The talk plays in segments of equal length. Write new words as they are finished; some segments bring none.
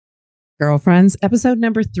Girlfriends, episode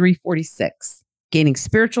number 346, Gaining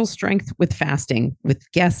Spiritual Strength with Fasting with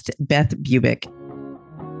guest Beth Bubick.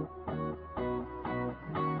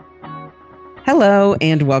 Hello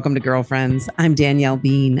and welcome to Girlfriends. I'm Danielle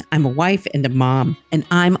Bean. I'm a wife and a mom, and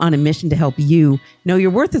I'm on a mission to help you know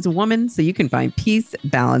your worth as a woman so you can find peace,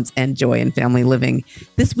 balance, and joy in family living.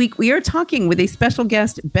 This week, we are talking with a special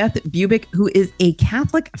guest, Beth Bubick, who is a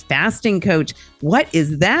Catholic fasting coach. What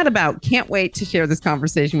is that about? Can't wait to share this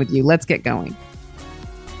conversation with you. Let's get going.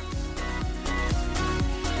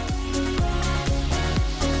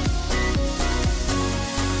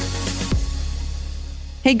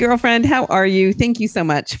 Hey, girlfriend, how are you? Thank you so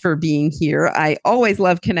much for being here. I always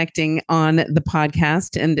love connecting on the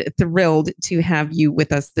podcast and thrilled to have you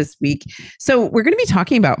with us this week. So we're going to be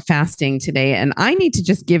talking about fasting today, and I need to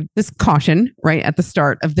just give this caution right at the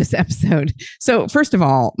start of this episode. So first of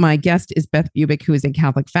all, my guest is Beth Bubick, who is a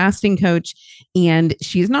Catholic fasting coach, and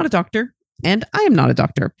she is not a doctor. And I am not a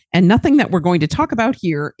doctor. And nothing that we're going to talk about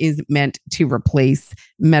here is meant to replace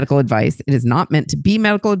medical advice. It is not meant to be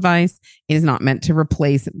medical advice. It is not meant to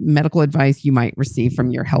replace medical advice you might receive from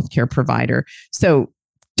your healthcare provider. So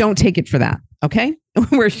don't take it for that. Okay.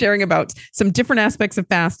 We're sharing about some different aspects of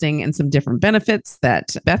fasting and some different benefits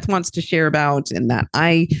that Beth wants to share about and that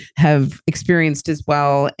I have experienced as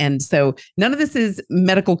well. And so none of this is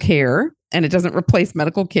medical care, and it doesn't replace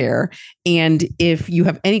medical care. And if you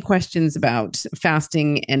have any questions about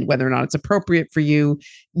fasting and whether or not it's appropriate for you,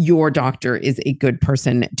 your doctor is a good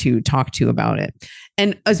person to talk to about it.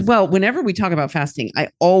 And as well, whenever we talk about fasting, I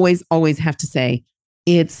always have to say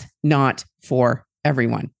it's not for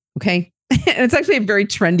everyone. Okay. And it's actually a very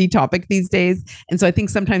trendy topic these days. And so I think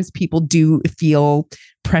sometimes people do feel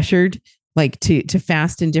pressured like to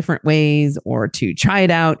fast in different ways or to try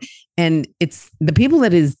it out. And it's the people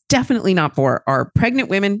that is definitely not for are pregnant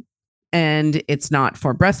women, and it's not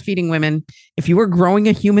for breastfeeding women. If you were growing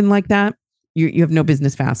a human like that, you have no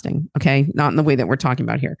business fasting. Okay. Not in the way that we're talking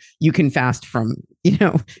about here. You can fast from,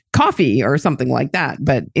 coffee or something like that.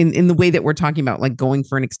 But in the way that we're talking about, like going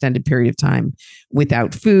for an extended period of time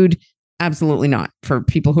without food, absolutely not for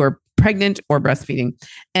people who are pregnant or breastfeeding.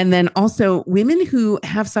 And then also women who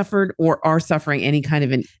have suffered or are suffering any kind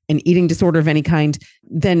of an eating disorder of any kind,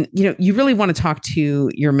 then, you really want to talk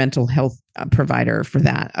to your mental health provider for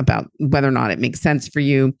that about whether or not it makes sense for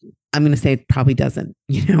you. I'm going to say it probably doesn't,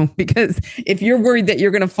 because if you're worried that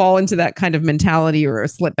you're going to fall into that kind of mentality or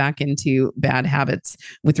slip back into bad habits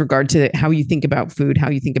with regard to how you think about food, how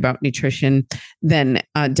you think about nutrition, then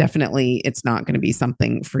definitely it's not going to be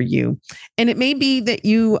something for you. And it may be that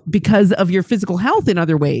you, because of your physical health in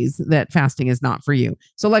other ways, that fasting is not for you.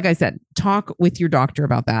 So like I said, talk with your doctor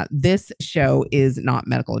about that. This show is not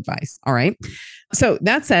medical advice. All right. So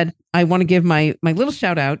that said, I want to give my little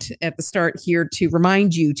shout out at the start here to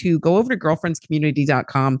remind you to go over to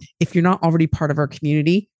girlfriendscommunity.com. If you're not already part of our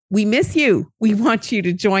community, we miss you. We want you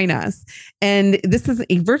to join us. And this is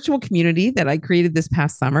a virtual community that I created this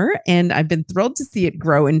past summer. And I've been thrilled to see it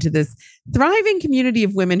grow into this thriving community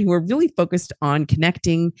of women who are really focused on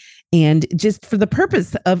connecting and just for the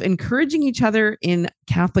purpose of encouraging each other in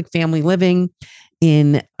Catholic family living,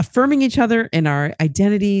 in affirming each other in our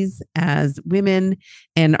identities as women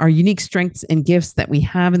and our unique strengths and gifts that we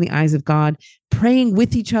have in the eyes of God, praying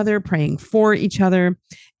with each other, praying for each other.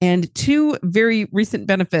 And two very recent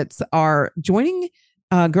benefits are joining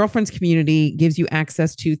Girlfriends Community gives you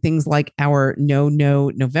access to things like our No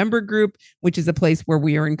November group, which is a place where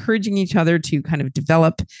we are encouraging each other to kind of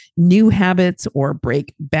develop new habits or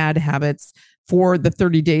break bad habits for the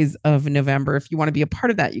 30 days of November. If you want to be a part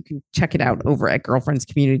of that, you can check it out over at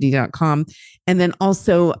girlfriendscommunity.com. And then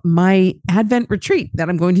also my Advent retreat that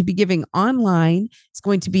I'm going to be giving online is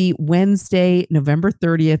going to be Wednesday, November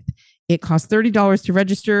 30th. It costs $30 to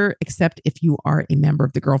register, except if you are a member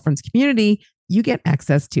of the Girlfriends Community, you get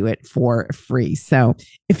access to it for free. So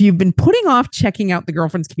if you've been putting off checking out the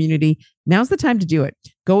Girlfriends Community, now's the time to do it.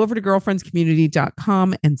 Go over to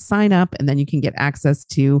girlfriendscommunity.com and sign up, and then you can get access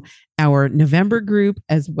to our November group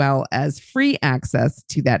as well as free access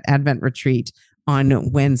to that Advent retreat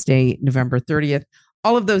on Wednesday, November 30th.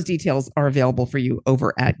 All of those details are available for you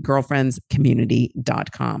over at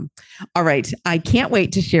girlfriendscommunity.com. All right. I can't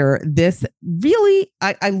wait to share this. Really,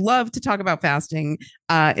 I love to talk about fasting.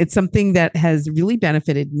 It's something that has really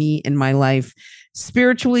benefited me in my life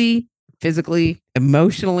spiritually, physically,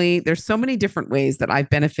 emotionally. There's so many different ways that I've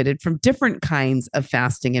benefited from different kinds of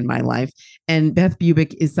fasting in my life. And Beth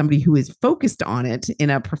Bubick is somebody who is focused on it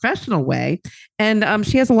in a professional way. And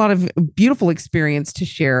she has a lot of beautiful experience to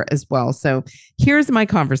share as well. So here's my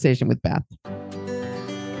conversation with Beth.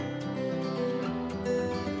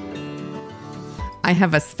 I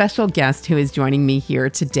have a special guest who is joining me here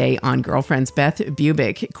today on Girlfriends. Beth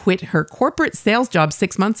Bubick quit her corporate sales job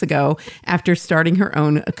 6 months ago after starting her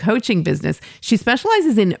own coaching business. She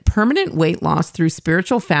specializes in permanent weight loss through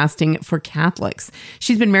spiritual fasting for Catholics.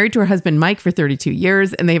 She's been married to her husband, Mike, for 32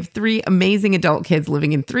 years, and they have 3 amazing adult kids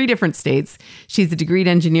living in 3 different states. She's a degreed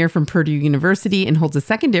engineer from Purdue University and holds a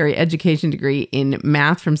secondary education degree in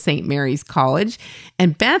math from St. Mary's College.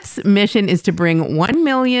 And Beth's mission is to bring 1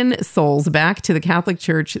 million souls back to the Catholic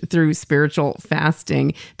Church through spiritual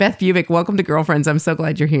fasting. Beth Bubick, welcome to Girlfriends. I'm so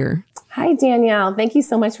glad you're here. Hi, Danielle. Thank you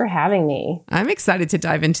so much for having me. I'm excited to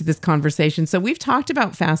dive into this conversation. So we've talked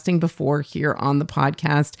about fasting before here on the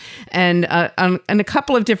podcast, and in a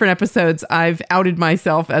couple of different episodes, I've outed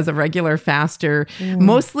myself as a regular faster,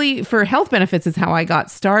 mostly for health benefits is how I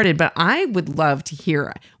got started. But I would love to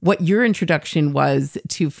hear what your introduction was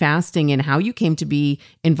to fasting and how you came to be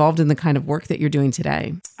involved in the kind of work that you're doing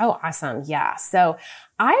today. Oh, awesome. Yeah. So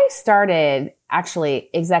I started actually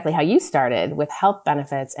exactly how you started with health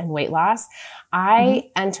benefits and weight loss.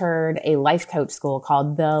 I entered a life coach school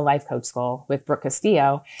called the Life Coach School with Brooke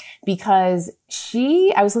Castillo because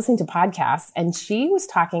I was listening to podcasts and she was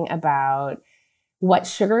talking about what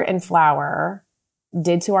sugar and flour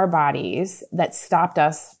did to our bodies that stopped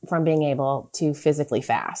us from being able to physically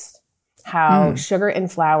fast. How sugar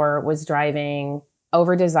and flour was driving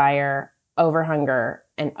over desire, over hunger,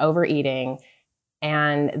 and overeating.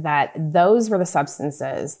 And that those were the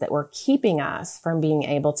substances that were keeping us from being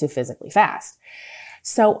able to physically fast.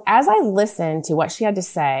 So as I listened to what she had to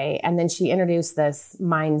say, and then she introduced this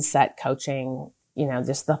mindset coaching,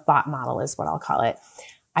 just the thought model is what I'll call it.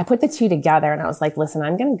 I put the 2 together and I was like, listen,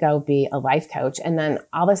 I'm going to go be a life coach. And then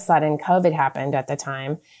all of a sudden COVID happened at the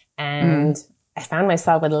time. And I found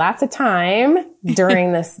myself with lots of time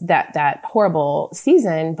during that horrible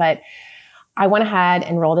season, but I went ahead,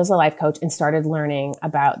 enrolled as a life coach and started learning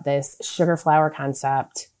about this sugar flour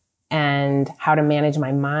concept and how to manage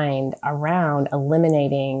my mind around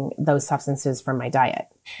eliminating those substances from my diet.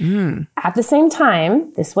 At the same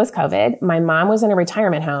time, this was COVID, my mom was in a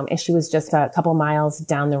retirement home and she was just a couple miles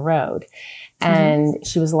down the road and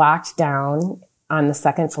she was locked down on the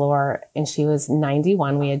 2nd floor and she was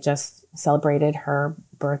 91. We had just celebrated her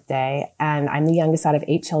birthday and I'm the youngest out of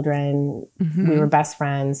 8 children. We were best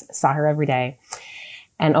friends, saw her every day.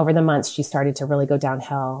 And over the months, she started to really go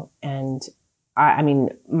downhill. And I mean,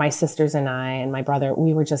 my sisters and I and my brother,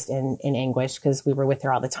 we were just in anguish because we were with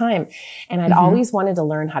her all the time. And I'd always wanted to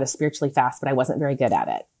learn how to spiritually fast, but I wasn't very good at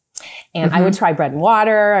it. And I would try bread and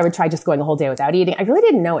water. I would try just going a whole day without eating. I really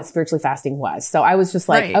didn't know what spiritually fasting was. So I was just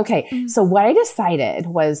like, okay. So what I decided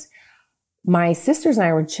was my sisters and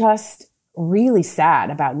I were just really sad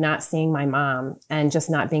about not seeing my mom and just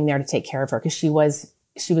not being there to take care of her because she was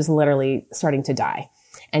literally starting to die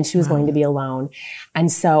and she was going to be alone.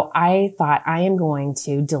 And so I thought I am going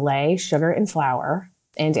to delay sugar and flour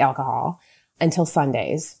and alcohol until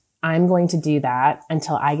Sundays. I'm going to do that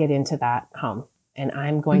until I get into that home and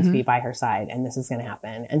I'm going to be by her side and this is going to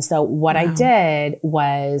happen. And so what I did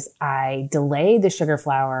was I delayed the sugar,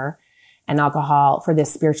 flour, and alcohol for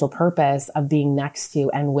this spiritual purpose of being next to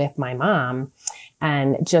and with my mom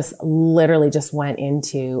and just literally just went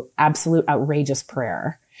into absolute outrageous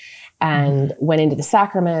prayer and went into the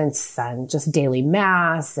sacraments and just daily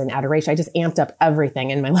mass and adoration. I just amped up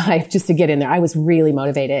everything in my life just to get in there. I was really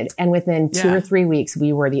motivated. And within 2 or 3 weeks,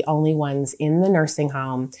 we were the only ones in the nursing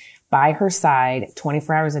home by her side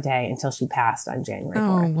 24 hours a day until she passed on January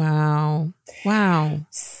 4th. Oh, wow. Wow.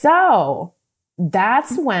 So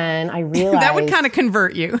that's when I realized that would kind of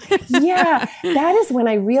convert you. Yeah. That is when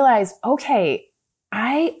I realized, okay,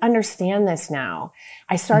 I understand this now.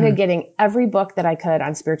 I started getting every book that I could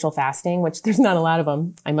on spiritual fasting, which there's not a lot of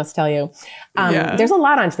them, I must tell you. There's a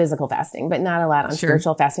lot on physical fasting, but not a lot on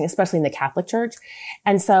spiritual fasting, especially in the Catholic Church.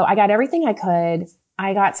 And so I got everything I could.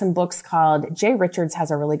 I got some books called, Jay Richards has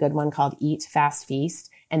a really good one called Eat, Fast, Feast.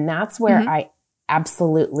 And that's where I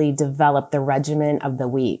absolutely developed the regimen of the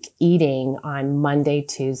week, eating on Monday,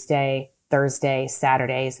 Tuesday, Thursday,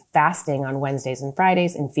 Saturdays, fasting on Wednesdays and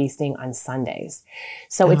Fridays, and feasting on Sundays.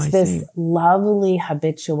 So it's this lovely,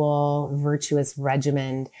 habitual, virtuous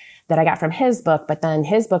regimen that I got from his book. But then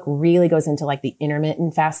his book really goes into like the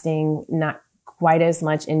intermittent fasting, not quite as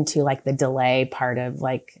much into like the delay part of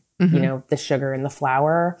like, the sugar and the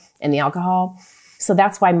flour and the alcohol. So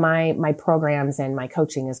that's why my programs and my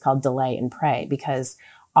coaching is called Delay and Pray, because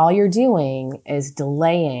all you're doing is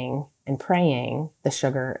delaying and praying the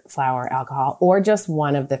sugar, flour, alcohol, or just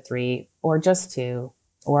one of the 3, or just 2,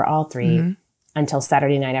 or all 3 until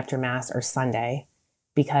Saturday night after Mass or Sunday,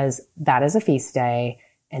 because that is a feast day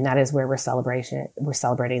And that is where we're celebrating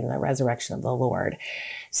the resurrection of the Lord.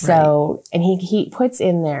 So, and he puts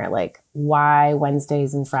in there like why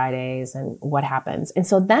Wednesdays and Fridays and what happens. And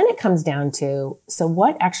so then it comes down to, so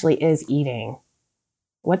what actually is eating?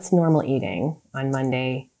 What's normal eating on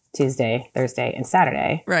Monday, Tuesday, Thursday, and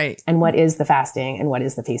Saturday? Right. And what is the fasting and what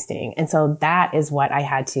is the feasting? And so that is what I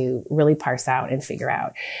had to really parse out and figure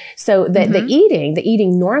out. So the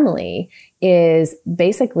eating normally is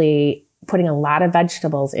basically putting a lot of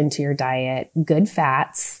vegetables into your diet, good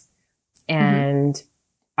fats, and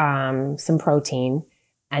some protein,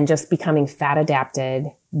 and just becoming fat adapted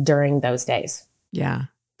during those days. Yeah.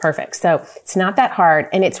 Perfect. So it's not that hard.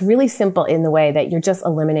 And it's really simple in the way that you're just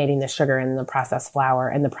eliminating the sugar and the processed flour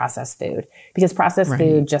and the processed food, because processed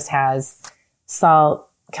food just has salt,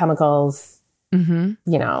 chemicals,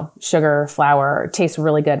 sugar, flour. It tastes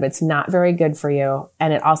really good, but it's not very good for you.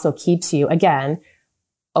 And it also keeps you, again,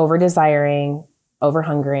 over desiring, over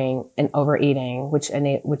hungering, and overeating, which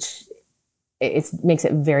it makes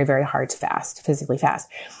it very, very hard to physically fast.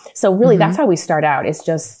 So really that's how we start out. It's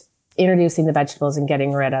just introducing the vegetables and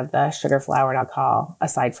getting rid of the sugar, flour, and alcohol,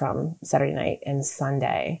 aside from Saturday night and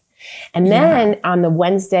Sunday. And then on the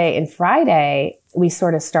Wednesday and Friday, we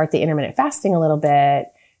sort of start the intermittent fasting a little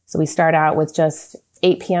bit. So we start out with just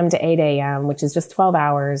 8 p.m. to 8 a.m., which is just 12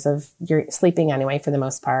 hours of your sleeping anyway, for the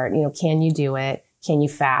most part. Can you do it? Can you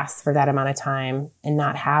fast for that amount of time and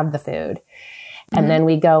not have the food? And then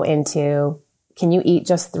we go into, can you eat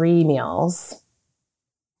just 3 meals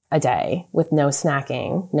a day with no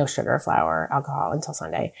snacking, no sugar, flour, alcohol until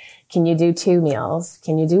Sunday? Can you do 2 meals?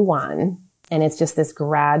 Can you do 1? And it's just this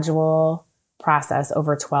gradual process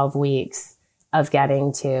over 12 weeks of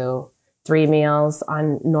getting to 3 meals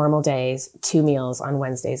on normal days, 2 meals on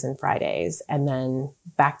Wednesdays and Fridays, and then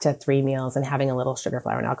back to 3 meals and having a little sugar,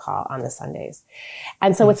 flour, and alcohol on the Sundays.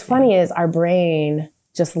 And so what's funny is our brain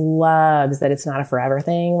just loves that it's not a forever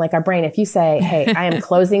thing. Like our brain, if you say, hey, I am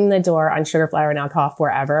closing the door on sugar, flour, and alcohol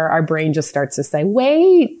forever, our brain just starts to say,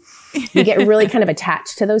 wait. We get really kind of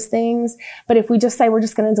attached to those things. But if we just say we're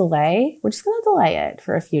just going to delay it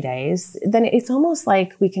for a few days, then it's almost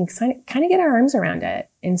like we can kind of get our arms around it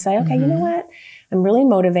and say, okay, you know what? I'm really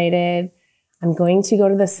motivated. I'm going to go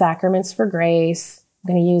to the sacraments for grace.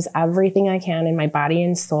 I'm going to use everything I can in my body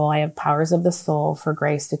and soul. I have powers of the soul for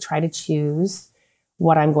grace to try to choose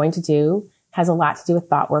what I'm going to do. Has a lot to do with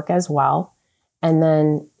thought work as well. And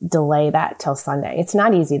then delay that till Sunday. It's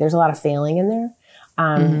not easy. There's a lot of failing in there.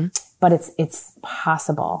 But it's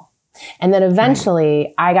possible. And then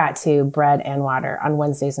eventually I got to bread and water on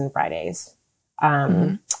Wednesdays and Fridays.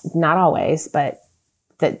 Not always, but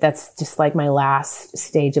that's just like my last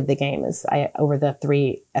stage of the game is at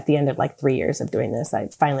the end of like 3 years of doing this, I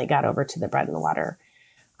finally got over to the bread and the water.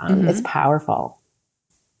 It's powerful.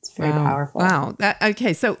 It's very powerful. Wow.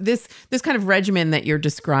 Okay. So this kind of regimen that you're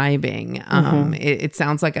describing, it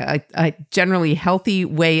sounds like a generally healthy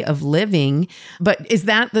way of living, but is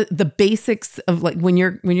that the basics of like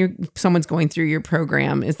when someone's going through your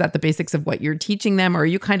program, is that the basics of what you're teaching them? Or are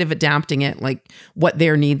you kind of adapting it like what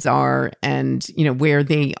their needs are and, where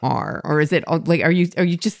they are? Or is it like, are you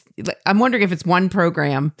just, I'm wondering if it's one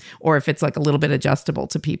program or if it's like a little bit adjustable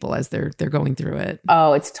to people as they're going through it.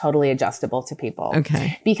 Oh, it's totally adjustable to people.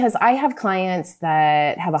 Okay. Because I have clients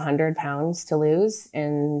that have 100 pounds to lose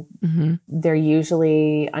and they're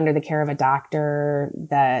usually under the care of a doctor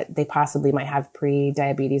that they possibly might have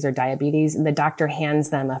pre-diabetes or diabetes. And the doctor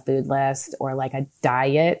hands them a food list or like a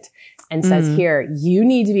diet and says, here, you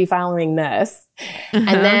need to be following this. And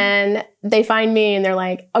then they find me and they're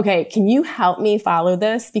like, okay, can you help me follow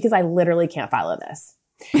this? Because I literally can't follow this.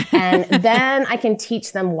 And then I can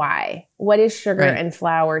teach them why. What is sugar and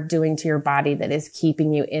flour doing to your body that is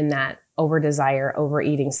keeping you in that over desire,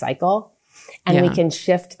 overeating cycle? And we can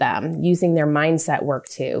shift them using their mindset work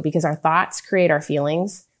too, because our thoughts create our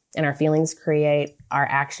feelings and our feelings create our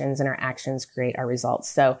actions and our actions create our results.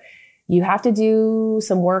 So you have to do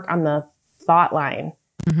some work on the thought line.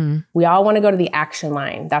 We all want to go to the action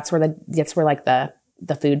line. That's where like the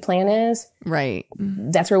food plan is. Right.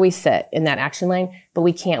 That's where we sit in that action line, but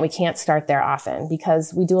we can't start there often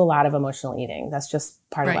because we do a lot of emotional eating. That's just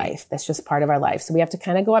part of life. That's just part of our life. So we have to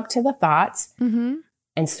kind of go up to the thoughts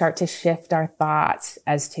and start to shift our thoughts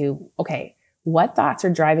as to, okay, what thoughts are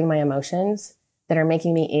driving my emotions that are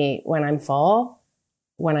making me eat when I'm full,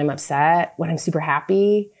 when I'm upset, when I'm super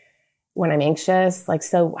happy, when I'm anxious? Like,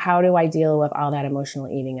 so how do I deal with all that emotional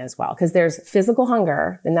eating as well? Because there's physical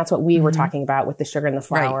hunger, and that's what we were talking about with the sugar and the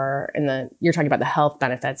flour, and you're talking about the health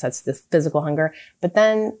benefits. That's the physical hunger. But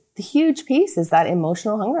then the huge piece is that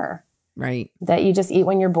emotional hunger. Right. That you just eat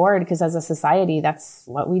when you're bored, because as a society, that's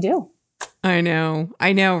what we do. I know,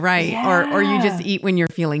 right? Or you just eat when you're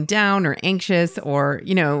feeling down or anxious, or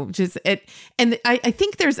just it. And I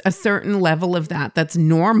think there's a certain level of that's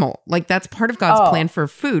normal. Like that's part of God's plan for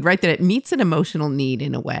food, right? That it meets an emotional need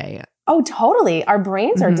in a way. Oh, totally. Our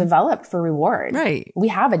brains are developed for reward. Right. We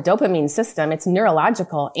have a dopamine system. It's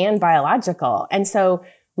neurological and biological. And so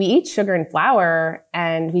we eat sugar and flour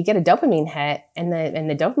and we get a dopamine hit, and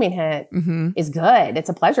the dopamine hit is good. It's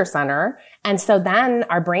a pleasure center. And so then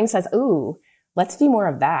our brain says, ooh, let's do more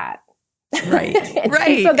of that. Right.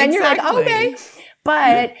 Right. So then you're like, okay.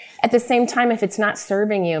 But at the same time, if it's not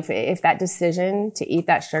serving you, if that decision to eat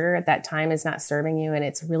that sugar at that time is not serving you and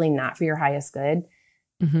it's really not for your highest good,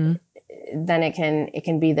 then it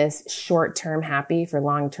can be this short-term happy for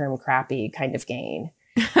long-term crappy kind of gain.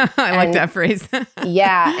 I like that phrase.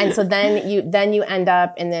 Yeah. And so then you end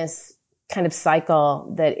up in this kind of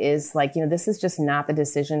cycle that is like, this is just not the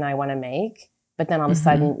decision I want to make. But then all of a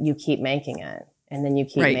sudden you keep making it, and then you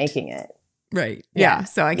keep making it. Right. Yeah.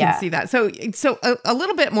 So I can see that. So a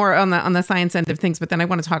little bit more on the science end of things, but then I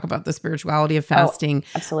want to talk about the spirituality of fasting.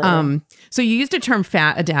 Oh, absolutely. So you used a term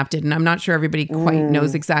fat adapted, and I'm not sure everybody quite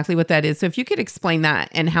knows exactly what that is. So if you could explain that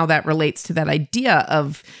and how that relates to that idea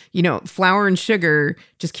of, flour and sugar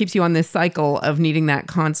just keeps you on this cycle of needing that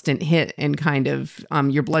constant hit, and kind of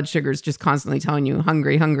your blood sugar is just constantly telling you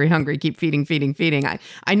hungry, hungry, hungry, keep feeding, feeding, feeding.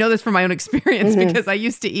 I know this from my own experience because I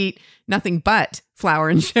used to eat nothing but flour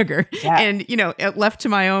and sugar. Yeah. And, left to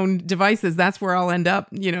my own devices, that's where I'll end up,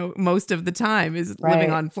 most of the time is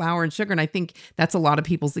living on flour and sugar. And I think that's a lot of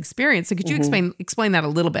people's experience. So could you explain that a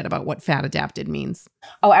little bit about what fat adapted means?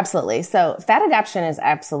 Oh, absolutely. So fat adaptation is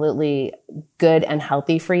absolutely good and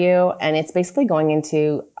healthy for you. And it's basically going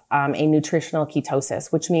into a nutritional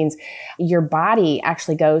ketosis, which means your body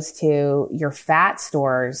actually goes to your fat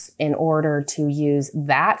stores in order to use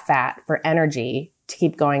that fat for energy to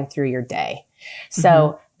keep going through your day.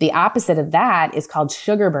 So the opposite of that is called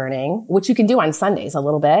sugar burning, which you can do on Sundays a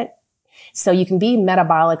little bit. So you can be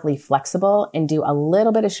metabolically flexible and do a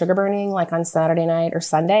little bit of sugar burning like on Saturday night or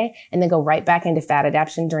Sunday, and then go right back into fat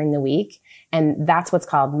adaptation during the week. And that's what's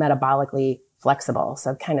called metabolically flexible.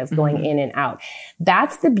 So kind of going in and out.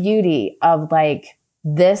 That's the beauty of like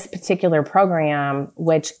this particular program,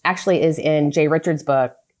 which actually is in Jay Richards'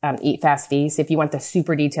 book, Eat Fast Feast. If you want the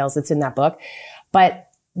super details, it's in that book. But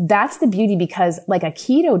that's the beauty, because like a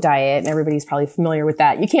keto diet, and everybody's probably familiar with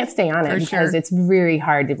that, you can't stay on it because it's very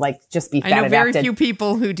hard to like just be fat adapted. I know very few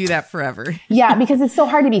people who do that forever. Yeah, because it's so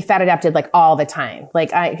hard to be fat adapted like all the time.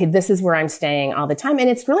 Like this is where I'm staying all the time. And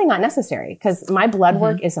it's really not necessary because my blood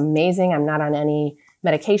work is amazing. I'm not on any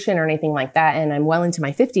medication or anything like that. And I'm well into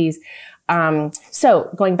my 50s. So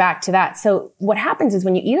going back to that. So what happens is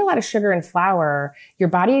when you eat a lot of sugar and flour, your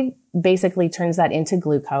body basically turns that into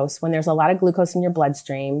glucose. When there's a lot of glucose in your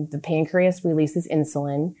bloodstream, the pancreas releases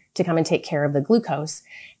insulin to come and take care of the glucose.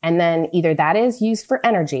 And then either that is used for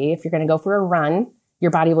energy. If you're going to go for a run, your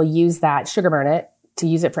body will use that, sugar burn it to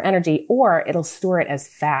use it for energy, or it'll store it as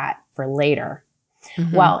fat for later.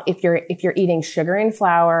 Well, if you're eating sugar and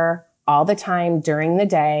flour all the time during the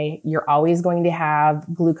day, you're always going to have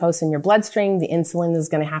glucose in your bloodstream. The insulin is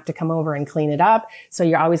going to have to come over and clean it up. So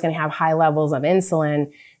you're always going to have high levels of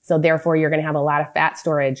insulin. So therefore, you're going to have a lot of fat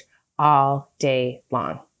storage all day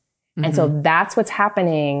long. And so that's what's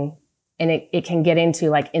happening. And it can get into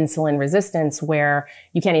like insulin resistance, where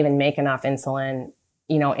you can't even make enough insulin,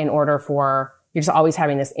 in order for, you're just always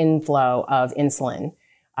having this inflow of insulin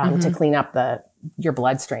to clean up your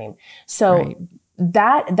bloodstream. So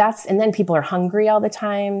that's, and then people are hungry all the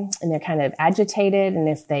time and they're kind of agitated. And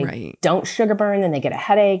if they don't sugar burn, then they get a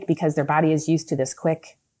headache because their body is used to this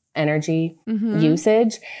quick energy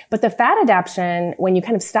usage. But the fat adaptation, when you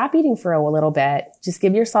kind of stop eating for a little bit, just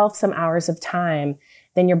give yourself some hours of time,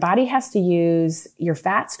 then your body has to use your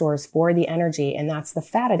fat stores for the energy. And that's the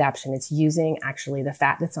fat adaptation. It's using actually the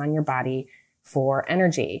fat that's on your body for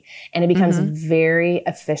energy. And it becomes very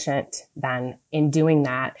efficient then in doing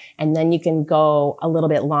that. And then you can go a little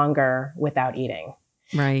bit longer without eating.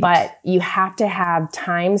 Right. But you have to have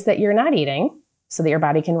times that you're not eating so that your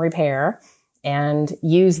body can repair and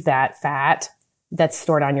use that fat that's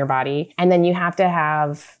stored on your body. And then you have to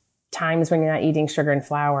have times when you're not eating sugar and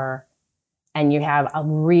flour and you have a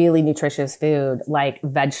really nutritious food like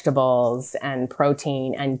vegetables and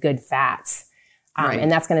protein and good fats.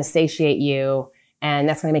 And that's going to satiate you, and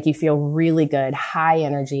that's going to make you feel really good, high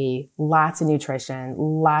energy, lots of nutrition,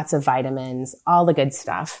 lots of vitamins, all the good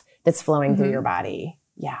stuff that's flowing through your body.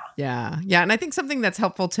 Yeah. Yeah. Yeah. And I think something that's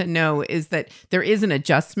helpful to know is that there is an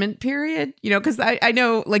adjustment period, because I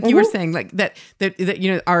know, like you were saying, like that,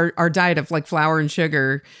 our diet of like flour and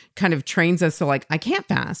sugar kind of trains us to like, I can't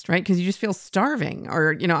fast, right? Because you just feel starving.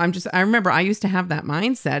 Or, I remember I used to have that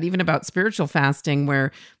mindset, even about spiritual fasting,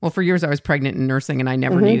 where, well, for years I was pregnant and nursing and I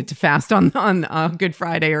never needed to fast on Good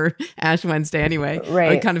Friday or Ash Wednesday anyway.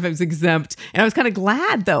 Right. I kind of was exempt. And I was kind of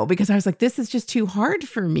glad though, because I was like, this is just too hard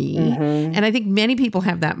for me. And I think many people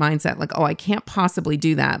have that mindset, like, oh, I can't possibly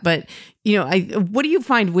do that. But, what do you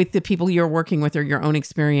find with the people you're working with or your own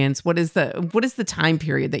experience? What is the time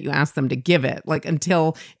period that you ask them to give it, like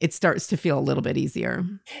until it starts to feel a little bit easier?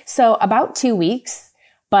 So about 2 weeks.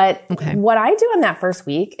 But what I do in that first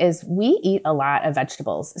week is we eat a lot of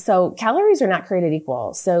vegetables. So calories are not created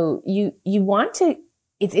equal. So you want to,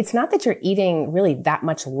 it's not that you're eating really that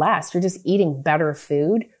much less. You're just eating better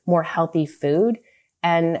food, more healthy food,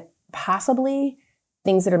 and possibly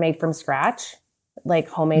things that are made from scratch, like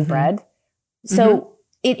homemade bread. So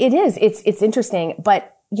it's interesting.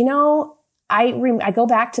 But, I go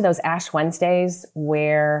back to those Ash Wednesdays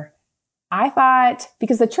where I thought,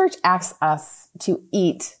 because the church asks us to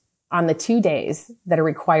eat on the 2 days that are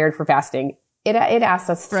required for fasting, it asks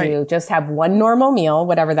us to just have one normal meal,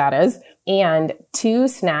 whatever that is, and 2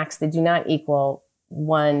 snacks that do not equal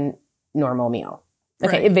one normal meal.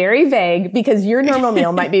 Okay. Right. Very vague, because your normal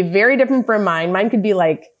meal might be very different from mine. Mine could be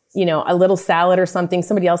like, a little salad or something.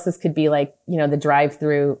 Somebody else's could be like, the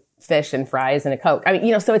drive-through fish and fries and a Coke. I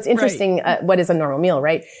mean, so it's interesting what is a normal meal,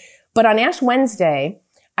 right? But on Ash Wednesday,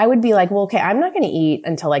 I would be like, well, okay, I'm not going to eat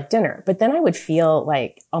until like dinner. But then I would feel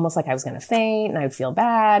like almost like I was going to faint, and I would feel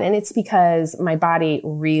bad. And it's because my body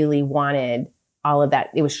really wanted all of that.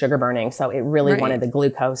 It was sugar burning. So it really wanted the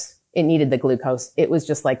glucose. It needed the glucose. It was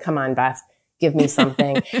just like, come on, Beth, give me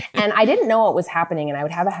something. And I didn't know what was happening, and I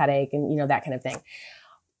would have a headache and, that kind of thing.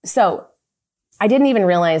 So I didn't even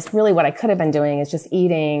realize really what I could have been doing is just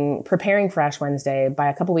preparing for Ash Wednesday by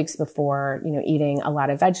a couple weeks before, eating a lot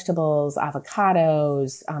of vegetables,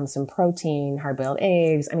 avocados, some protein, hard-boiled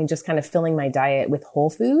eggs. I mean, just kind of filling my diet with whole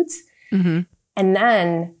foods. And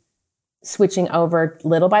then switching over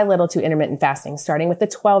little by little to intermittent fasting, starting with the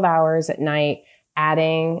 12 hours at night,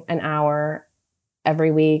 adding an hour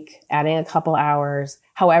every week, adding a couple hours,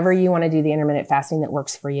 however you want to do the intermittent fasting that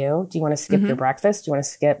works for you. Do you want to skip your breakfast? Do you want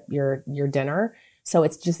to skip your dinner? So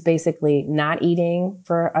it's just basically not eating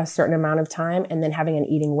for a certain amount of time and then having an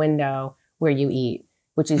eating window where you eat,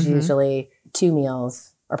 which is usually 2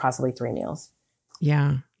 meals or possibly 3 meals.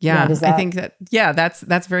 Yeah. I think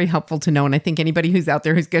that's very helpful to know. And I think anybody who's out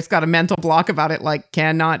there who's just got a mental block about it, like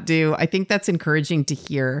cannot do, I think that's encouraging to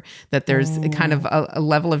hear that there's kind of a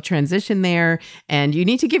level of transition there, and you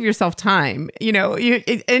need to give yourself time,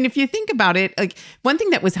 and if you think about it, like one thing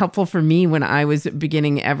that was helpful for me when I was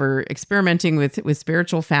beginning ever experimenting with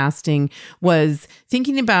spiritual fasting was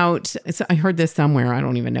thinking about, so I heard this somewhere, I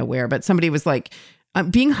don't even know where, but somebody was like,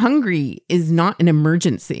 being hungry is not an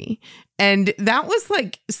emergency. And that was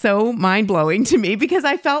like so mind blowing to me, because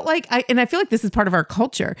I felt like I feel like this is part of our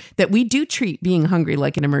culture, that we do treat being hungry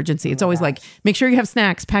like an emergency. It's always like, make sure you have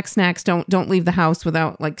snacks, pack snacks. Don't leave the house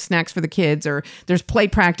without like snacks for the kids, or there's play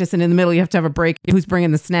practice and in the middle you have to have a break. Who's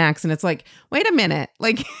bringing the snacks? And it's like, wait a minute.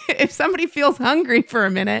 Like if somebody feels hungry for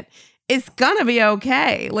a minute, it's gonna be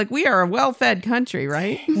okay. Like we are a well-fed country,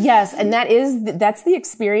 right? Yes. And that's the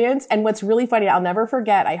experience. And what's really funny, I'll never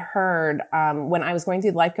forget, I heard, when I was going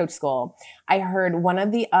through the life coach school, I heard one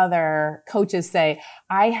of the other coaches say,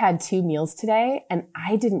 I had 2 meals today and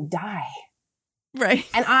I didn't die. Right.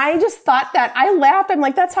 And I just thought that, I laughed. I'm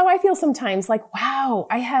like, that's how I feel sometimes. Like, wow,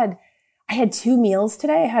 I had 2 meals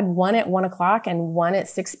today. I had one at 1:00 and one at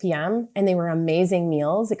 6 p.m. and they were amazing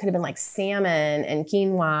meals. It could have been like salmon and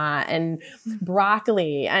quinoa and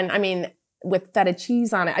broccoli. And I mean, with feta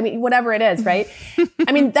cheese on it. I mean, whatever it is, right?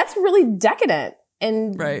 I mean, that's really decadent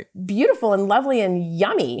and beautiful and lovely and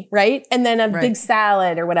yummy, right? And then a big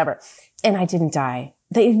salad or whatever. And I didn't die.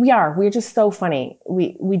 We're just so funny.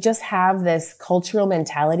 We just have this cultural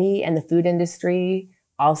mentality, and the food industry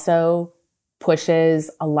also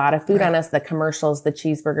pushes a lot of food on us, the commercials, the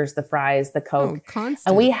cheeseburgers, the fries, the Coke.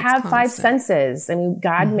 And we have 5 senses, and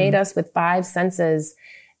God made us with 5 senses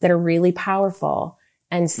that are really powerful.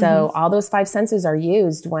 And so all those 5 senses are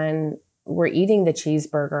used when we're eating the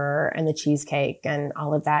cheeseburger and the cheesecake and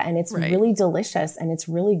all of that. And it's really delicious and it's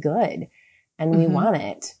really good, and we want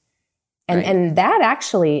it. And that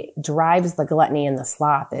actually drives the gluttony and the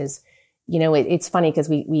sloth is, it's funny because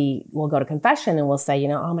we will go to confession and we'll say,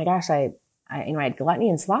 oh my gosh, I had gluttony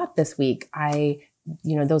and sloth this week.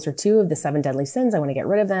 Those are 2 of the 7 deadly sins. I want to get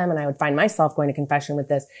rid of them. And I would find myself going to confession with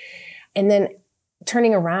this. And then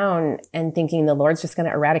turning around and thinking the Lord's just going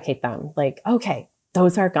to eradicate them. Like, okay,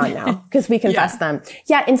 those are gone now because we confess them.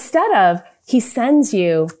 Yeah. Instead of, he sends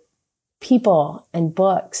you people and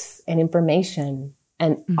books and information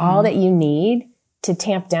and all that you need to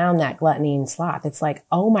tamp down that gluttony and sloth. It's like,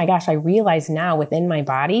 oh my gosh, I realize now within my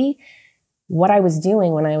body what I was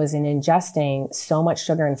doing when I was ingesting so much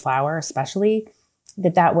sugar and flour, especially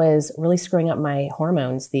that was really screwing up my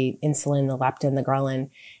hormones, the insulin, the leptin, the ghrelin.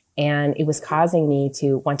 And it was causing me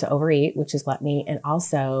to want to overeat, which is gluttony. And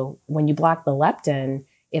also when you block the leptin,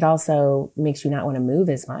 it also makes you not want to move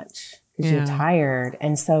as much because you're tired.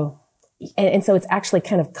 And so it's actually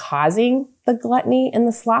kind of causing the gluttony and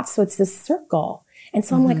the sloth. So it's this circle. And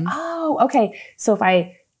so I'm like, oh, okay. So if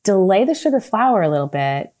I delay the sugar flour a little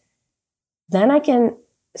bit, then I can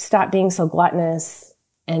stop being so gluttonous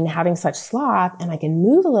and having such sloth, and I can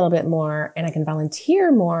move a little bit more, and I can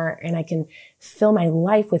volunteer more, and I can fill my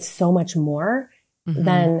life with so much more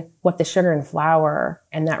than what the sugar and flour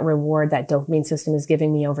and that reward that dopamine system is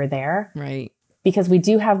giving me over there. Right. Because we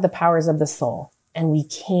do have the powers of the soul, and we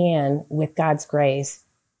can, with God's grace,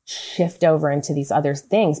 shift over into these other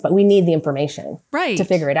things, but we need the information to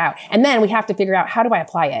figure it out. And then we have to figure out, how do I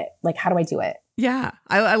apply it? Like, how do I do it? Yeah,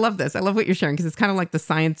 I love this. I love what you're sharing, because it's kind of like the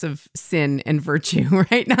science of sin and virtue,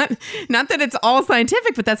 right? Not that it's all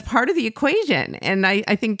scientific, but that's part of the equation. And I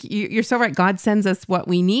think you're so right. God sends us what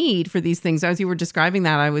we need for these things. As you were describing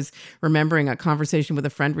that, I was remembering a conversation with a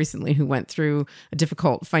friend recently who went through a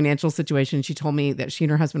difficult financial situation. She told me that she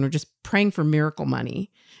and her husband were just praying for miracle money,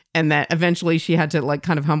 and that eventually she had to like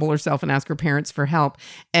kind of humble herself and ask her parents for help.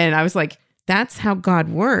 And I was like, that's how God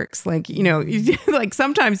works. Like, like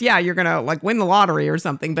sometimes, you're going to like win the lottery or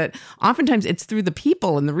something, but oftentimes it's through the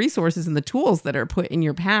people and the resources and the tools that are put in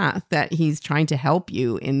your path that he's trying to help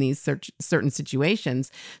you in these certain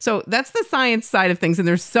situations. So that's the science side of things. And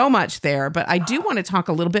there's so much there, but I do want to talk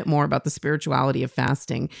a little bit more about the spirituality of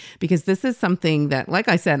fasting, because this is something that, like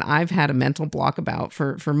I said, I've had a mental block about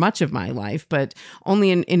for much of my life, but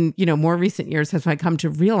only in more recent years have I come to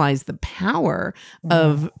realize the power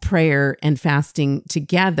of prayer and fasting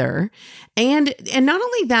together. And not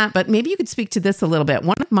only that, but maybe you could speak to this a little bit.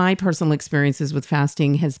 One of my personal experiences with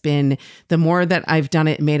fasting has been, the more that I've done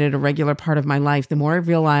it and made it a regular part of my life, the more I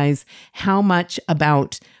realize how much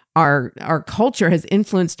about our culture has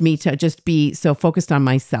influenced me to just be so focused on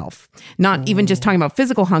myself, not even just talking about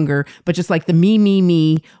physical hunger, but just like the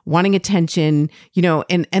me, wanting attention,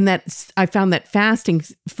 and that I found that fasting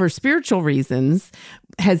for spiritual reasons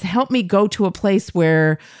has helped me go to a place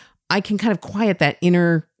where I can kind of quiet that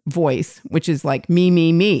inner voice, which is like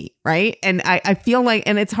me, right? And I feel like,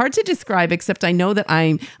 and it's hard to describe, except I know that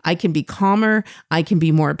I can be calmer, I can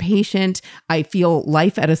be more patient, I feel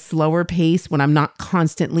life at a slower pace when I'm not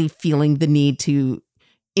constantly feeling the need to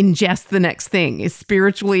ingest the next thing, is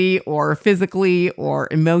spiritually or physically or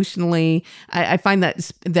emotionally. I find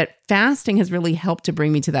that fasting has really helped to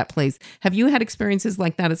bring me to that place. Have you had experiences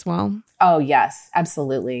like that as well? Oh, yes,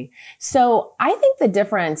 absolutely. So I think the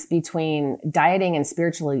difference between dieting and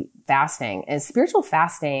spiritual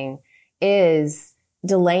fasting is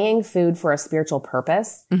delaying food for a spiritual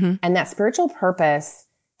purpose. And that spiritual purpose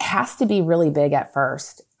has to be really big at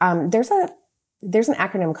first. There's an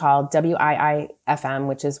acronym called WIIFM,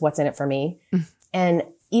 which is what's in it for me. And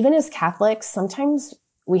even as Catholics, sometimes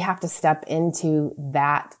we have to step into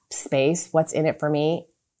that space, what's in it for me.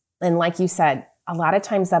 And like you said, a lot of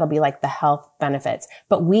times that'll be like the health benefits.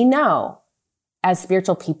 But we know as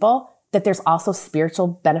spiritual people that there's also spiritual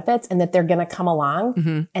benefits, and that they're going to come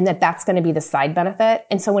along, and that's going to be the side benefit.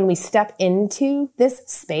 And so when we step into this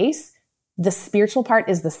space, the spiritual part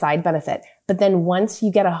is the side benefit. But then once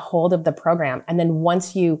you get a hold of the program, and then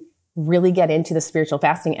once you really get into the spiritual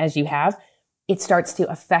fasting as you have, it starts to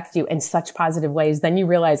affect you in such positive ways. Then you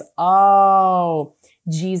realize, oh,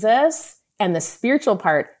 Jesus and the spiritual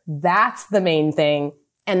part, that's the main thing.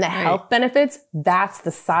 And the health benefits, that's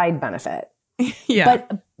the side benefit.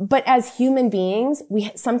 But as human beings,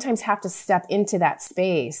 we sometimes have to step into that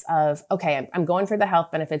space of, okay, I'm going for the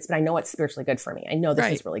health benefits, but I know it's spiritually good for me. I know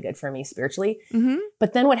this is really good for me spiritually.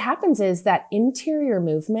 But then what happens is that interior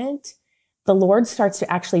movement, the Lord starts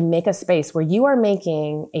to actually make a space where you are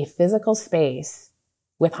making a physical space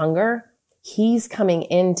with hunger. He's coming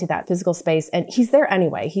into that physical space, and he's there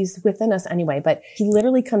anyway. He's within us anyway, but he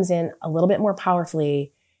literally comes in a little bit more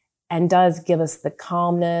powerfully and does give us the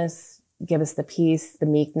calmness, give us the peace, the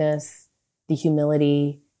meekness, the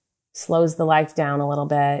humility, slows the life down a little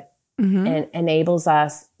bit, and enables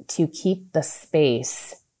us to keep the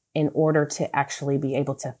space in order to actually be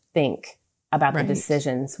able to think about the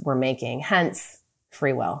decisions we're making, hence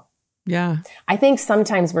free will. Yeah. I think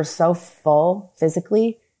sometimes we're so full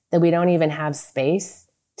physically that we don't even have space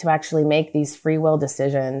to actually make these free will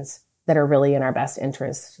decisions that are really in our best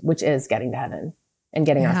interest, which is getting to heaven and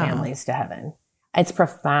getting our families to heaven. It's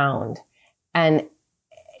profound. And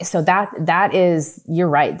so that is, you're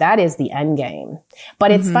right. That is the end game.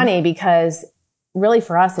 But it's funny because really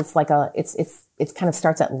for us, it's like it's kind of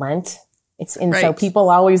starts at Lent. So people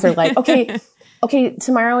always are like, okay,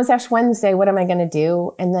 tomorrow is Ash Wednesday. What am I going to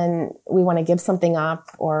do? And then we want to give something up,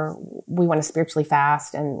 or we want to spiritually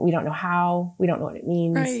fast, and we don't know how. We don't know what it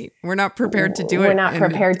means. Right. We're not prepared to do it. We're not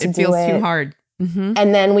prepared to do it. It feels too hard. And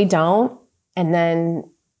then we don't. And then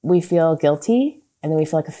we feel guilty. And then we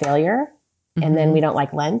feel like a failure. And then we don't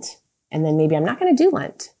like Lent. And then maybe I'm not going to do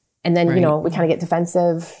Lent. And then, we kind of get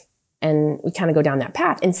defensive and we kind of go down that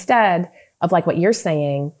path instead of like what you're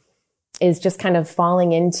saying is just kind of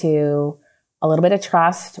falling into a little bit of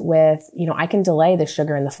trust with, I can delay the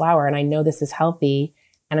sugar and the flour, and I know this is healthy,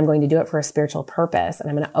 and I'm going to do it for a spiritual purpose. And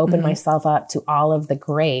I'm going to open myself up to all of the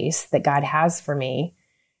grace that God has for me.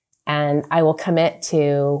 And I will commit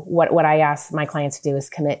to what I ask my clients to do is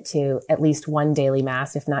commit to at least one daily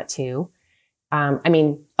mass, if not two.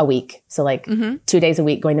 A week. So like 2 days a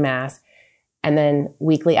week going to mass, and then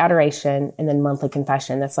weekly adoration, and then monthly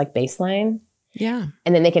confession. That's like baseline. Yeah.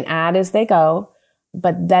 And then they can add as they go.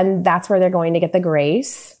 But then that's where they're going to get the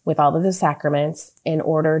grace with all of the sacraments in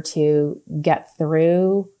order to get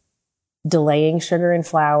through delaying sugar and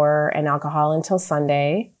flour and alcohol until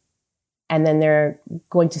Sunday. And then they're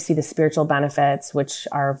going to see the spiritual benefits, which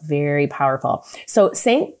are very powerful. So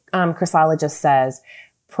St. Chrysologus says,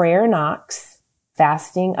 prayer knocks,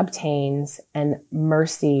 fasting obtains, and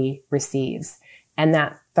mercy receives. And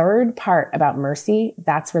that third part about mercy,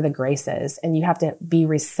 that's where the grace is. And you have to be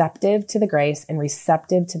receptive to the grace and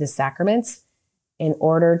receptive to the sacraments in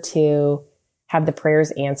order to have the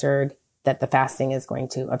prayers answered that the fasting is going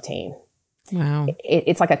to obtain. Wow.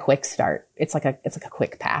 It's like a quick start. It's like a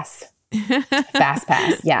quick pass, fast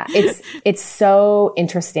pass. Yeah. It's so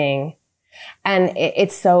interesting. And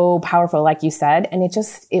it's so powerful, like you said, and it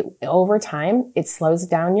over time, it slows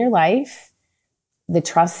down your life.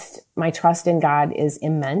 My trust in God is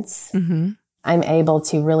immense. I'm able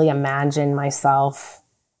to really imagine myself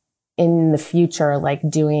in the future, like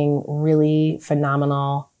doing really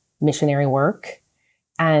phenomenal missionary work.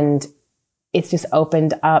 And it's just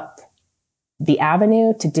opened up the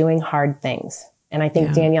avenue to doing hard things. And I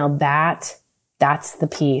think, Danielle, that's the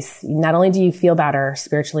piece. Not only do you feel better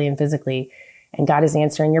spiritually and physically, and God is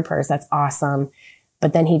answering your prayers, that's awesome.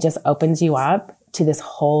 But then he just opens you up to this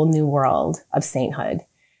whole new world of sainthood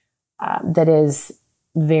that is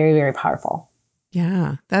very, very powerful.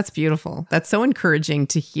 Yeah, that's beautiful. That's so encouraging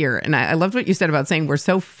to hear. And I loved what you said about saying we're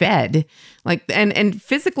so fed, like, and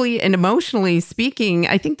physically and emotionally speaking,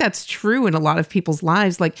 I think that's true in a lot of people's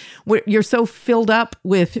lives. Like you're so filled up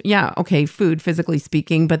with, food, physically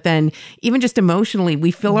speaking, but then even just emotionally,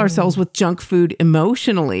 we fill ourselves with junk food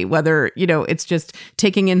emotionally, whether, it's just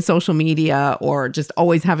taking in social media or just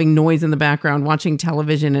always having noise in the background, watching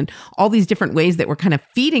television, and all these different ways that we're kind of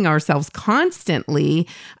feeding ourselves constantly.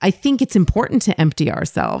 I think it's important to empty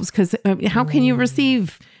ourselves, because how can you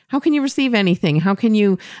receive anything? How can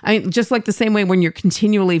you, just like the same way when you're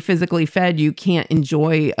continually physically fed, you can't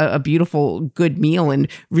enjoy a beautiful, good meal and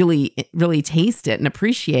really, really taste it and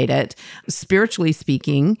appreciate it. Spiritually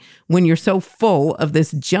speaking, when you're so full of this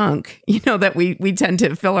junk, that we tend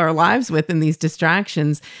to fill our lives with, and these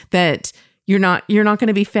distractions, that you're not going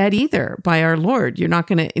to be fed either by our Lord. You're not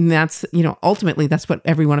going to, and that's, ultimately that's what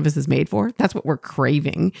every one of us is made for. That's what we're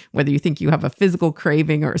craving. Whether you think you have a physical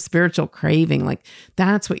craving or a spiritual craving, like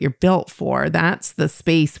that's what you're built for. That's the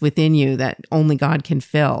space within you that only God can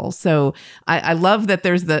fill. So I love that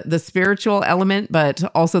there's the spiritual element, but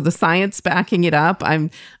also the science backing it up.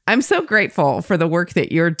 I'm so grateful for the work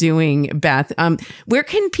that you're doing, Beth. Where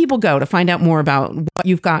can people go to find out more about what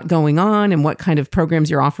you've got going on and what kind of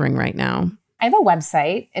programs you're offering right now? I have a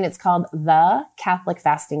website, and it's called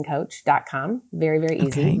thecatholicfastingcoach.com. Very, very easy.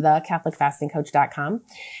 Okay. Thecatholicfastingcoach.com.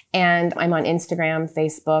 And I'm on Instagram,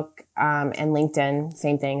 Facebook, and LinkedIn.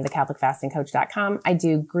 Same thing, thecatholicfastingcoach.com. I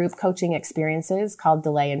do group coaching experiences called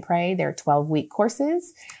Delay and Pray. They're 12-week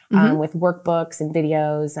courses with workbooks and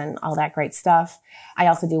videos and all that great stuff. I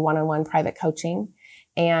also do one-on-one private coaching.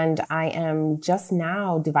 And I am just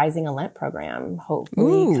now devising a Lent program,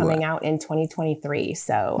 hopefully coming out in 2023.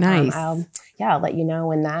 So nice. I'll let you know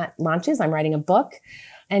when that launches. I'm writing a book,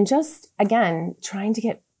 and just, again, trying to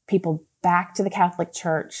get people back to the Catholic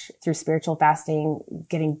Church through spiritual fasting,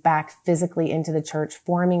 getting back physically into the church,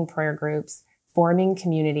 forming prayer groups, forming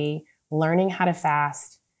community, learning how to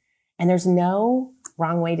fast. And there's no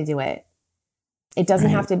wrong way to do it. It doesn't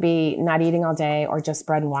have to be not eating all day or just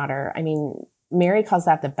bread and water. I mean, Mary calls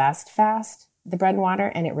that the best fast, the bread and water,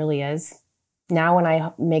 and it really is. Now when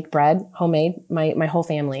I make bread, homemade, my whole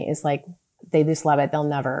family is like, they just love it. They'll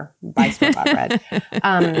never buy store-bought bread.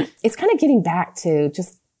 It's kind of getting back to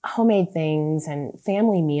just homemade things and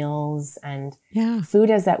family meals and food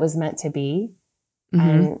as that was meant to be,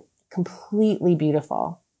 and completely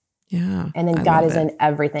beautiful. Yeah. And then God is in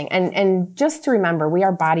everything. And just to remember, we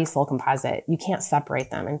are body, soul composite. You can't separate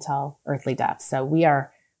them until earthly death. So we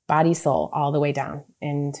are body, soul all the way down.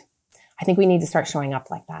 And I think we need to start showing up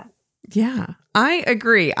like that. Yeah, I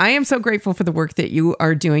agree. I am so grateful for the work that you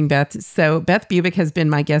are doing, Beth. So Beth Bubick has been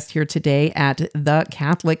my guest here today at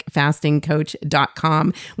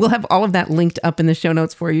thecatholicfastingcoach.com. We'll have all of that linked up in the show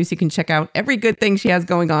notes for you, so you can check out every good thing she has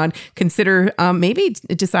going on. Consider maybe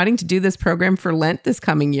deciding to do this program for Lent this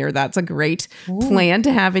coming year. That's a great plan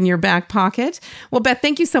to have in your back pocket. Well, Beth,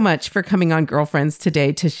 thank you so much for coming on Girlfriends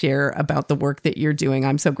today to share about the work that you're doing.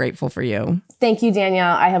 I'm so grateful for you. Thank you,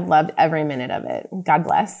 Danielle. I have loved every minute of it. God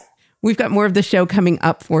bless. We've got more of the show coming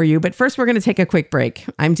up for you, but first we're going to take a quick break.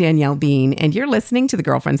 I'm Danielle Bean, and you're listening to the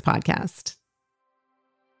Girlfriends Podcast.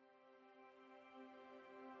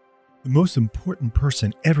 The most important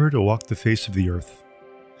person ever to walk the face of the earth.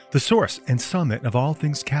 The source and summit of all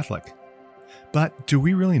things Catholic. But do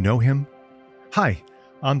we really know him? Hi,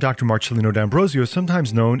 I'm Dr. Marcellino D'Ambrosio,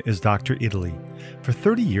 sometimes known as Dr. Italy. For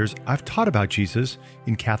 30 years, I've taught about Jesus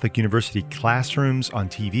in Catholic University classrooms, on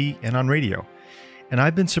TV, and on radio. And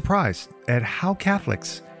I've been surprised at how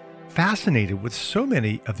Catholics, fascinated with so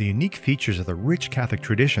many of the unique features of the rich Catholic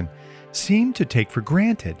tradition, seem to take for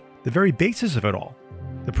granted the very basis of it all,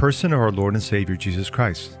 the person of our Lord and Savior Jesus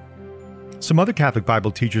Christ. Some other Catholic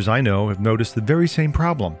Bible teachers I know have noticed the very same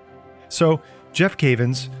problem. So Jeff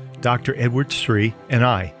Cavins, Dr. Edward Sri, and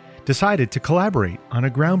I decided to collaborate on a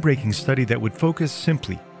groundbreaking study that would focus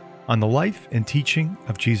simply on the life and teaching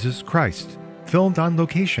of Jesus Christ, filmed on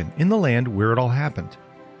location in the land where it all happened.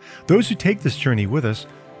 Those who take this journey with us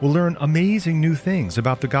will learn amazing new things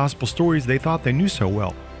about the gospel stories they thought they knew so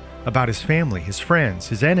well, about his family, his friends,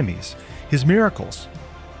 his enemies, his miracles.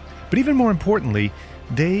 But even more importantly,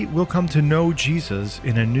 they will come to know Jesus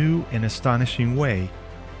in a new and astonishing way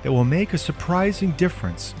that will make a surprising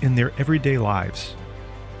difference in their everyday lives.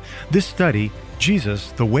 This study,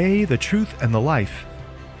 Jesus, the Way, the Truth, and the Life,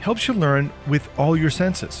 helps you learn with all your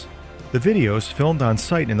senses. The videos filmed on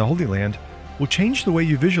site in the Holy Land will change the way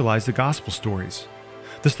you visualize the gospel stories.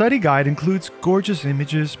 The study guide includes gorgeous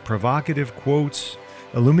images, provocative quotes,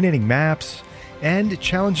 illuminating maps, and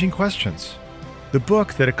challenging questions. The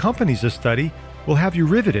book that accompanies this study will have you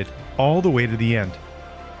riveted all the way to the end.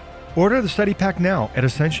 Order the study pack now at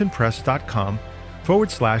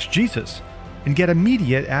ascensionpress.com/Jesus and get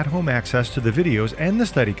immediate at-home access to the videos and the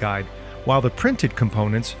study guide while the printed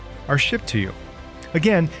components are shipped to you.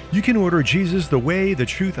 Again, you can order Jesus, the Way, the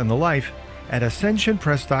Truth, and the Life at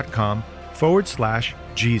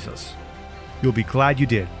ascensionpress.com/Jesus. You'll be glad you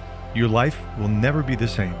did. Your life will never be the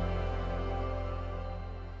same.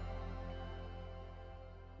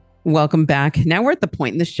 Welcome back. Now we're at the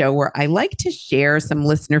point in the show where I like to share some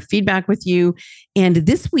listener feedback with you. And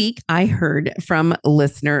this week I heard from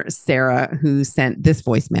listener Sarah, who sent this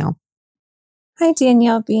voicemail. Hi,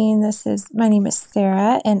 Danielle Bean. My name is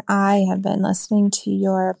Sarah, and I have been listening to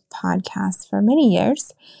your podcast for many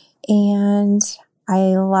years, and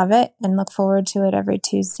I love it and look forward to it every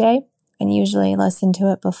Tuesday, and usually listen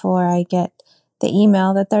to it before I get the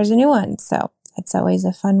email that there's a new one. So it's always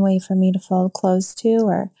a fun way for me to follow close to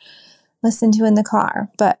or listen to in the car.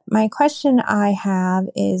 But my question I have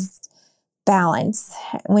is balance.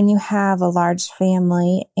 When you have a large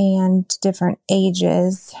family and different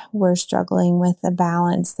ages, we're struggling with the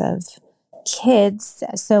balance of kids.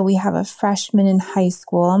 So we have a freshman in high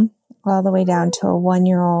school all the way down to a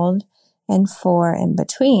 1-year-old and 4 in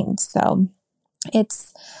between. So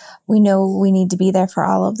we know we need to be there for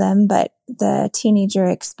all of them, but the teenager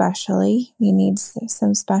especially, we need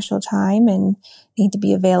some special time and need to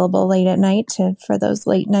be available late at night for those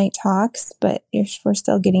late night talks, but we're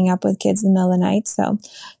still getting up with kids in the middle of the night. So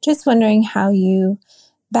just wondering how you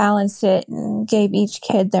balanced it and gave each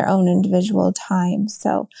kid their own individual time.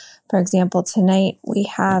 So for example, tonight we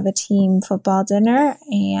have a team football dinner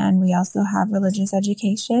and we also have religious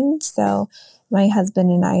education. So my husband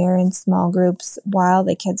and I are in small groups while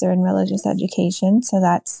the kids are in religious education. So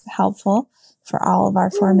that's helpful for all of our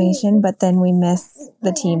formation. But then we miss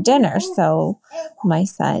the team dinner. So my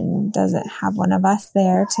son doesn't have one of us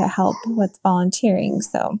there to help with volunteering.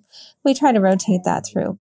 So we try to rotate that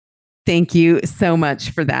through. Thank you so much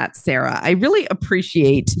for that, Sarah. I really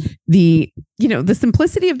appreciate the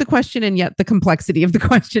simplicity of the question and yet the complexity of the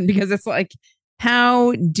question, because it's like,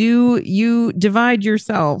 how do you divide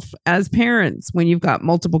yourself as parents when you've got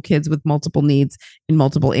multiple kids with multiple needs in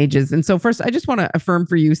multiple ages? And so first, I just want to affirm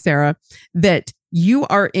for you, Sarah, that you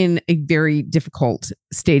are in a very difficult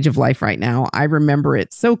stage of life right now. I remember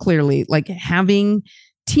it so clearly, like having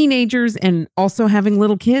teenagers and also having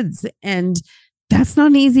little kids. And that's not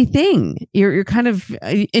an easy thing. You're kind of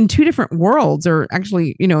in two different worlds, or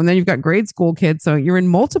actually, and then you've got grade school kids. So you're in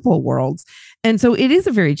multiple worlds. And so it is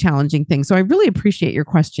a very challenging thing. So I really appreciate your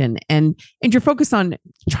question and your focus on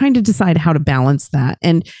trying to decide how to balance that.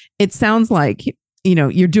 And it sounds like,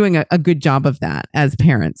 you're doing a good job of that as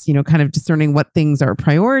parents, kind of discerning what things are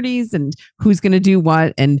priorities and who's going to do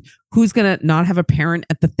what and who's going to not have a parent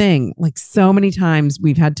at the thing. Like so many times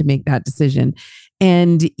we've had to make that decision.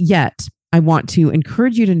 And yet, I want to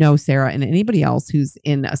encourage you to know, Sarah, and anybody else who's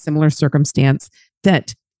in a similar circumstance,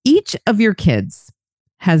 that each of your kids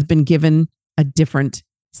has been given a different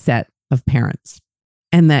set of parents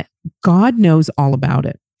and that God knows all about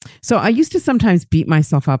it. So I used to sometimes beat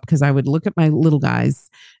myself up because I would look at my little guys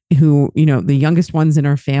who, the youngest ones in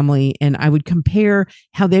our family, and I would compare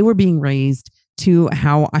how they were being raised to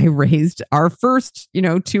how I raised our first,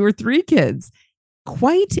 2 or 3 kids.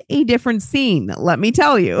 Quite a different scene, let me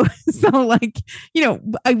tell you. So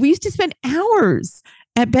we used to spend hours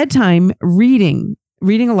at bedtime reading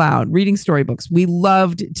aloud, reading storybooks. We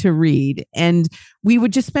loved to read, and we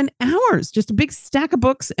would just spend hours, just a big stack of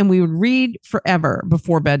books, and we would read forever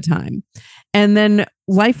before bedtime. And then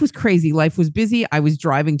life was crazy. Life was busy. I was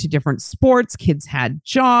driving to different sports. Kids had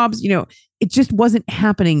jobs. It just wasn't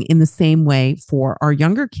happening in the same way for our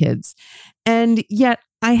younger kids. And yet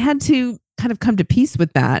I had to kind of come to peace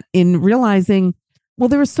with that in realizing, well,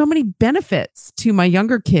 there were so many benefits to my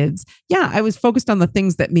younger kids. Yeah, I was focused on the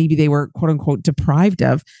things that maybe they were quote unquote deprived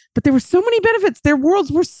of, but there were so many benefits. Their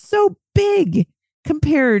worlds were so big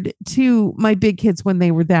compared to my big kids when they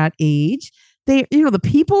were that age. They, the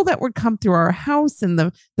people that would come through our house and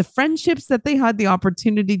the friendships that they had the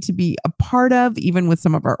opportunity to be a part of, even with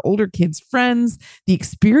some of our older kids' friends, the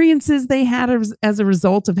experiences they had as a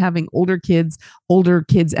result of having older kids'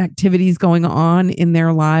 activities going on in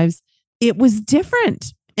their lives. It was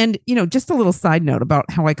different. And, just a little side note about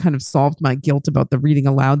how I kind of solved my guilt about the reading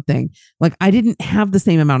aloud thing. Like I didn't have the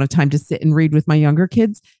same amount of time to sit and read with my younger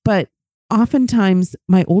kids, but oftentimes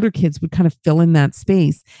my older kids would kind of fill in that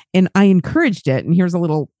space, and I encouraged it. And here's a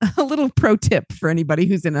little pro tip for anybody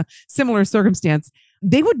who's in a similar circumstance.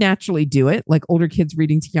 They would naturally do it, like older kids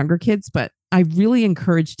reading to younger kids, but I really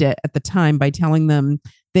encouraged it at the time by telling them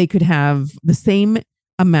they could have the same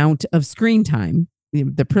amount of screen time,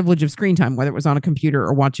 the privilege of screen time, whether it was on a computer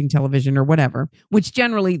or watching television or whatever, which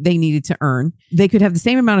generally they needed to earn. They could have the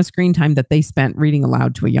same amount of screen time that they spent reading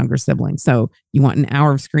aloud to a younger sibling. So you want an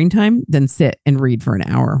hour of screen time, then sit and read for an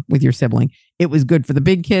hour with your sibling. It was good for the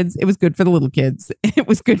big kids. It was good for the little kids. It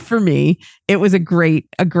was good for me. It was a great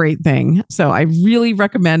thing. So I really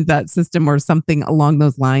recommend that system or something along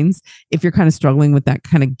those lines if you're kind of struggling with that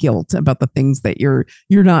kind of guilt about the things that you're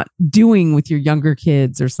not doing with your younger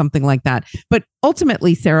kids or something like that. But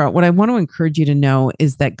ultimately, Sarah, what I want to encourage you to know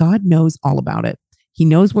is that God knows all about it. He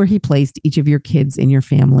knows where he placed each of your kids in your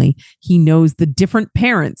family. He knows the different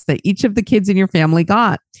parents that each of the kids in your family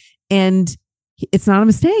got. And it's not a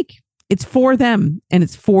mistake. It's for them and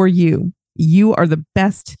it's for you. You are the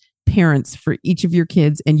best parents for each of your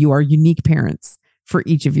kids, and you are unique parents for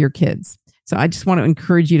each of your kids. So I just want to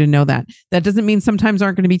encourage you to know that. That doesn't mean sometimes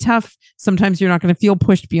aren't going to be tough. Sometimes you're not going to feel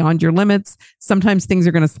pushed beyond your limits. Sometimes things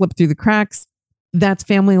are going to slip through the cracks. That's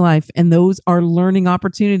family life. And those are learning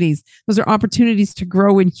opportunities. Those are opportunities to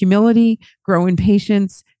grow in humility, grow in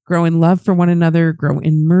patience, grow in love for one another, grow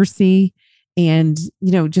in mercy, and,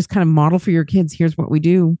 just kind of model for your kids. Here's what we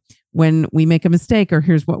do when we make a mistake, or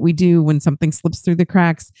here's what we do when something slips through the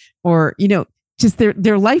cracks, or, just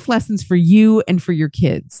they're life lessons for you and for your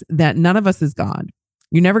kids, that none of us is God.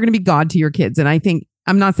 You're never going to be God to your kids. And I think,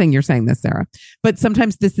 I'm not saying you're saying this, Sarah, but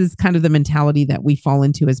sometimes this is kind of the mentality that we fall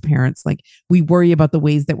into as parents. Like we worry about the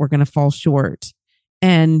ways that we're going to fall short.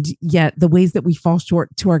 And yet the ways that we fall short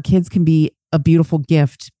to our kids can be a beautiful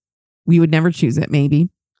gift. We would never choose it, maybe.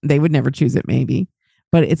 They would never choose it, maybe.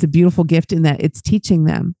 But it's a beautiful gift in that it's teaching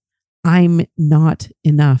them, I'm not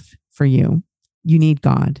enough for you. You need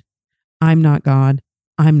God. I'm not God.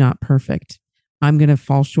 I'm not perfect. I'm going to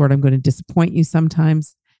fall short. I'm going to disappoint you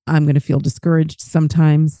sometimes. I'm going to feel discouraged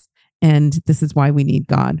sometimes. And this is why we need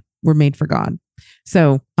God. We're made for God.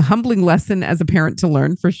 So a humbling lesson as a parent to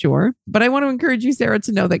learn for sure. But I want to encourage you, Sarah,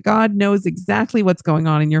 to know that God knows exactly what's going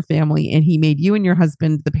on in your family, and he made you and your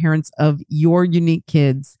husband the parents of your unique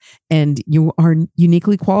kids, and you are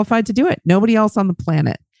uniquely qualified to do it. Nobody else on the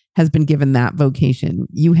planet has been given that vocation.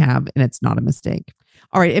 You have, and it's not a mistake.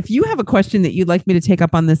 All right. If you have a question that you'd like me to take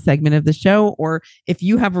up on this segment of the show, or if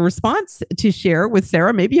you have a response to share with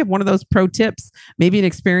Sarah, maybe you have one of those pro tips, maybe an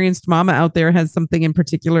experienced mama out there has something in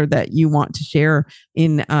particular that you want to share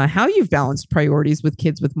in how you've balanced priorities with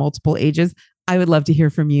kids with multiple ages, I would love to hear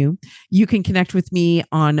from you. You can connect with me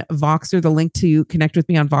on Voxer. The link to connect with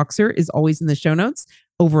me on Voxer is always in the show notes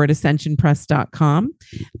over at ascensionpress.com.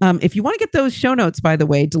 If you want to get those show notes, by the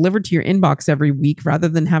way, delivered to your inbox every week rather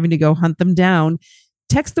than having to go hunt them down,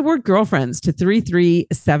 text the word girlfriends to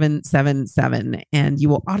 33777 and you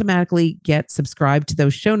will automatically get subscribed to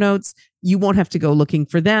those show notes. You won't have to go looking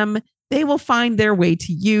for them. They will find their way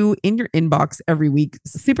to you in your inbox every week.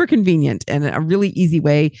 Super convenient and a really easy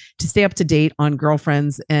way to stay up to date on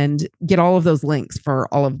Girlfriends and get all of those links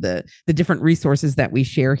for all of the different resources that we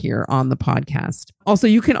share here on the podcast. Also,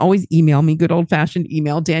 you can always email me, good old-fashioned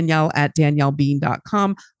email,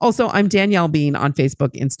 Danielle@DanielleBean.com. Also, I'm Danielle Bean on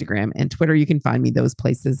Facebook, Instagram, and Twitter. You can find me those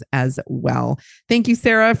places as well. Thank you,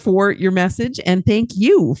 Sarah, for your message, and thank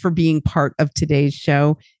you for being part of today's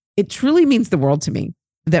show. It truly means the world to me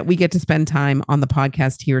that we get to spend time on the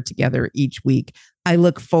podcast here together each week. I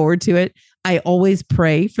look forward to it. I always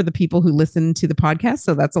pray for the people who listen to the podcast.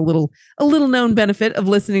 So that's a little known benefit of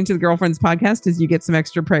listening to the Girlfriends podcast is you get some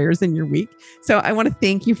extra prayers in your week. So I want to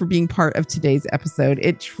thank you for being part of today's episode.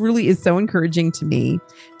 It truly is so encouraging to me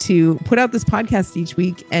to put out this podcast each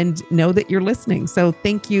week and know that you're listening. So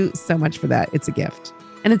thank you so much for that. It's a gift.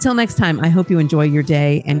 And until next time, I hope you enjoy your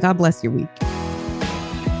day and God bless your week.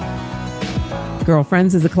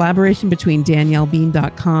 Girlfriends is a collaboration between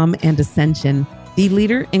DanielleBean.com and Ascension, the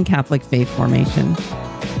leader in Catholic faith formation.